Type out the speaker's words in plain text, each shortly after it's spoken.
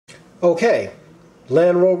Okay,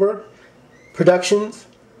 Land Rover Productions,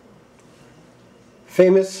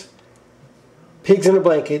 famous Pigs in a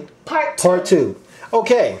Blanket, Part 2.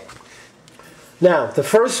 Okay, now the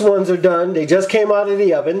first ones are done. They just came out of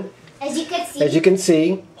the oven. As you can see. As you can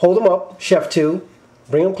see, hold them up, Chef 2.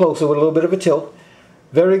 Bring them closer with a little bit of a tilt.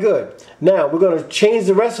 Very good. Now we're going to change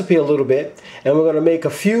the recipe a little bit, and we're going to make a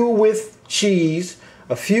few with cheese,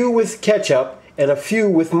 a few with ketchup, and a few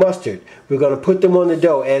with mustard. We're going to put them on the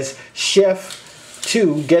dough as Chef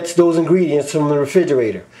 2 gets those ingredients from the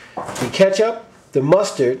refrigerator. The ketchup, the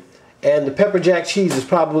mustard, and the pepper jack cheese is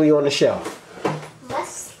probably on the shelf.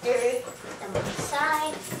 Mustard on the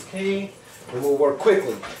side. Okay, and we'll work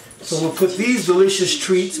quickly. So we'll put these delicious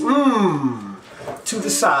treats to the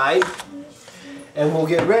side, and we'll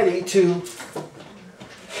get ready to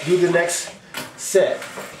do the next set.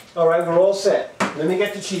 All right, we're all set. Let me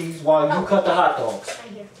get the cheese while you cut the hot dogs.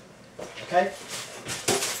 Right here. Okay?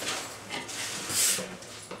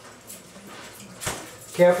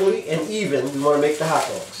 Carefully and even, we want to make the hot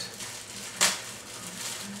dogs.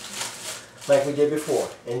 Like we did before.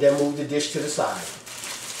 And then move the dish to the side.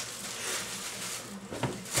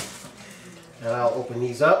 And I'll open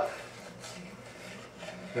these up.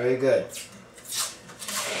 Very good.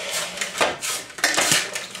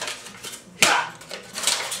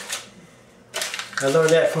 I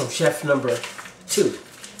learned that from chef number 2.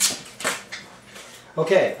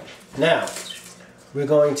 Okay, now we're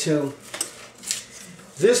going to,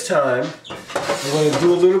 this time, we're going to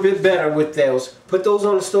do a little bit better with those. Put those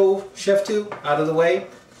on the stove, chef 2, out of the way.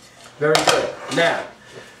 Very good. Now,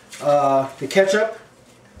 the ketchup,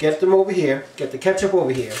 get them over here. Get the ketchup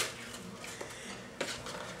over here.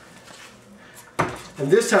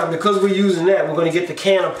 And this time, because we're using that, we're going to get the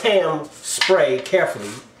can of Pam spray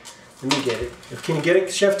carefully. Let me get it. Can you get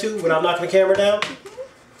it, Chef 2, without knocking the camera down?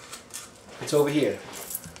 It's over here.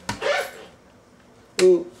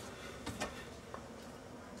 Ooh.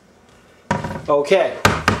 Okay.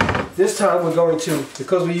 This time we're going to,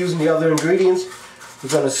 because we're using the other ingredients, we're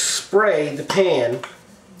going to spray the pan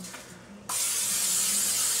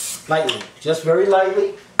lightly. Just very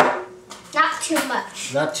lightly. Not too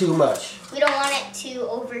much. Not too much. We don't want it to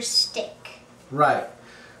overstick. Right.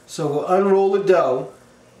 So we'll unroll the dough.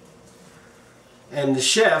 And the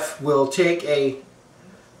chef will take a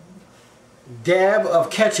dab of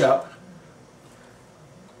ketchup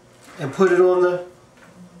and put it on the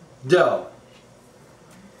dough.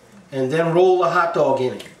 And then roll a hot dog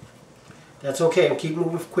in it. That's okay, and keep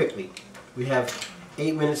moving quickly. We have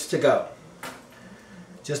 8 minutes to go.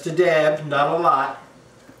 Just a dab, not a lot.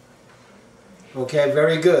 Okay,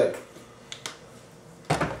 very good.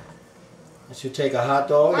 It should take a hot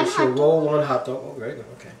dog and she'll roll one hot dog. Oh, very good,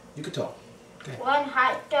 okay. You can talk. Okay. One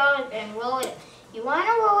hot dog and roll it. You want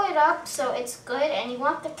to roll it up so it's good, and you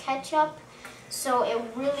want the ketchup so it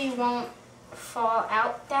really won't fall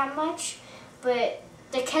out that much. But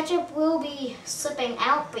the ketchup will be slipping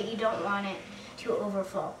out, but you don't want it to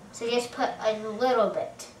overflow. So just put a little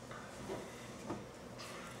bit.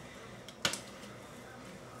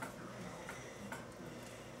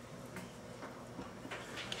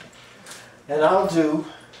 And I'll do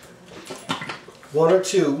 1 or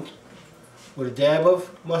 2 with a dab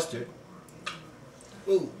of mustard.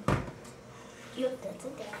 Ooh. Yep, that's a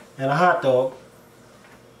dab. And a hot dog.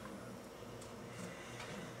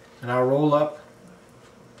 And I'll roll up.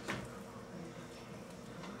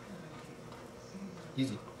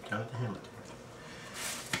 Easy. Down at the hammer.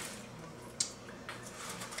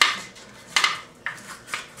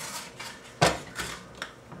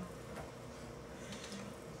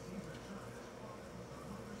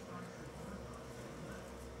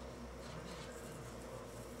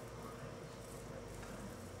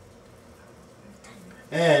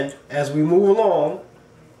 And as we move along,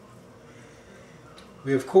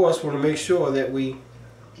 we of course want to make sure that we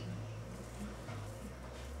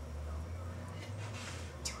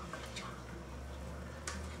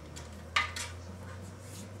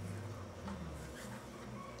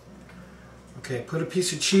put a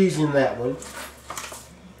piece of cheese in that one.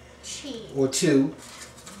 Cheese. Or 2.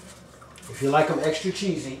 If you like them extra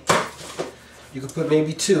cheesy, you could put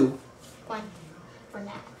maybe 2. 1 for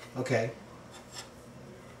now. Okay.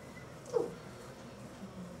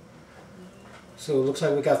 So it looks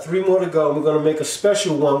like we got 3 more to go. We're going to make a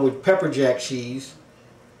special one with pepper jack cheese.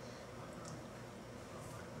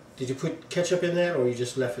 Did you put ketchup in that, or you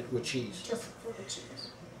just left it with cheese? Just with the cheese.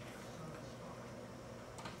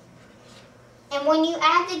 And when you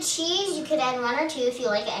add the cheese, you could add 1 or 2 if you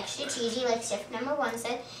like it extra cheesy, like chef number 1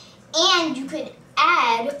 said. And you could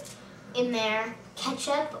add in there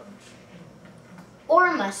ketchup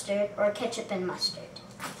or mustard, or ketchup and mustard.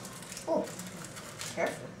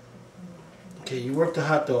 Careful. Okay, you work the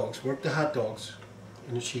hot dogs. Work the hot dogs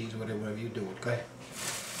and the cheese, whatever you do. Go ahead.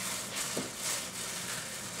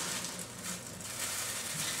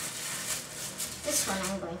 This one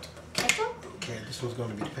I'm going to put ketchup. Okay, this one's going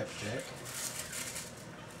to be pepper jack.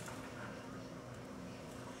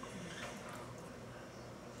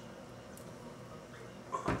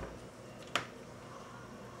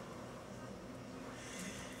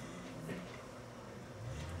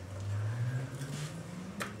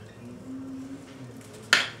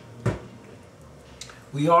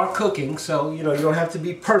 We are cooking, so you don't have to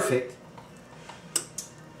be perfect.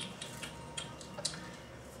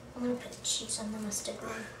 I'm going to put cheese on the mustard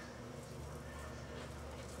one.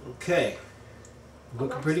 Okay.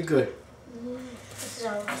 Looking pretty good. This is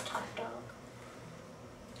our roast hot dog.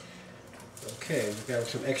 Okay, we got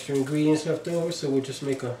some extra ingredients left over, so we'll just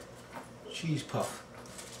make a cheese puff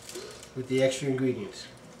with the extra ingredients.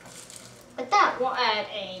 With that, we'll add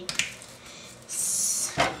a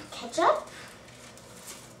ketchup.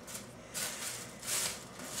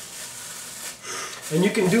 And you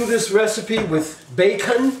can do this recipe with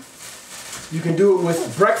bacon. You can do it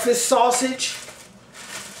with breakfast sausage.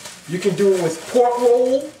 You can do it with pork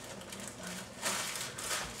roll.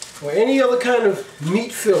 Or any other kind of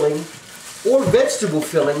meat filling or vegetable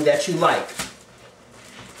filling that you like.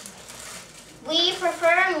 We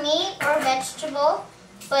prefer meat or vegetable,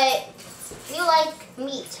 but we like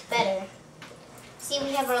meat better. See,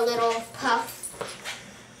 we have our little puff.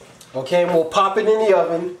 Okay, and we'll pop it in the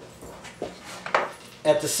oven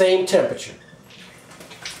at the same temperature.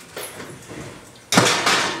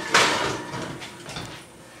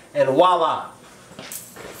 And voila!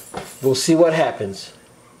 We'll see what happens.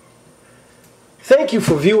 Thank you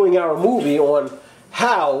for viewing our movie on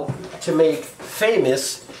how to make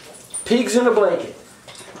famous pigs in a blanket.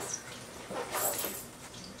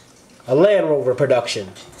 A Land Rover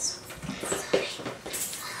production.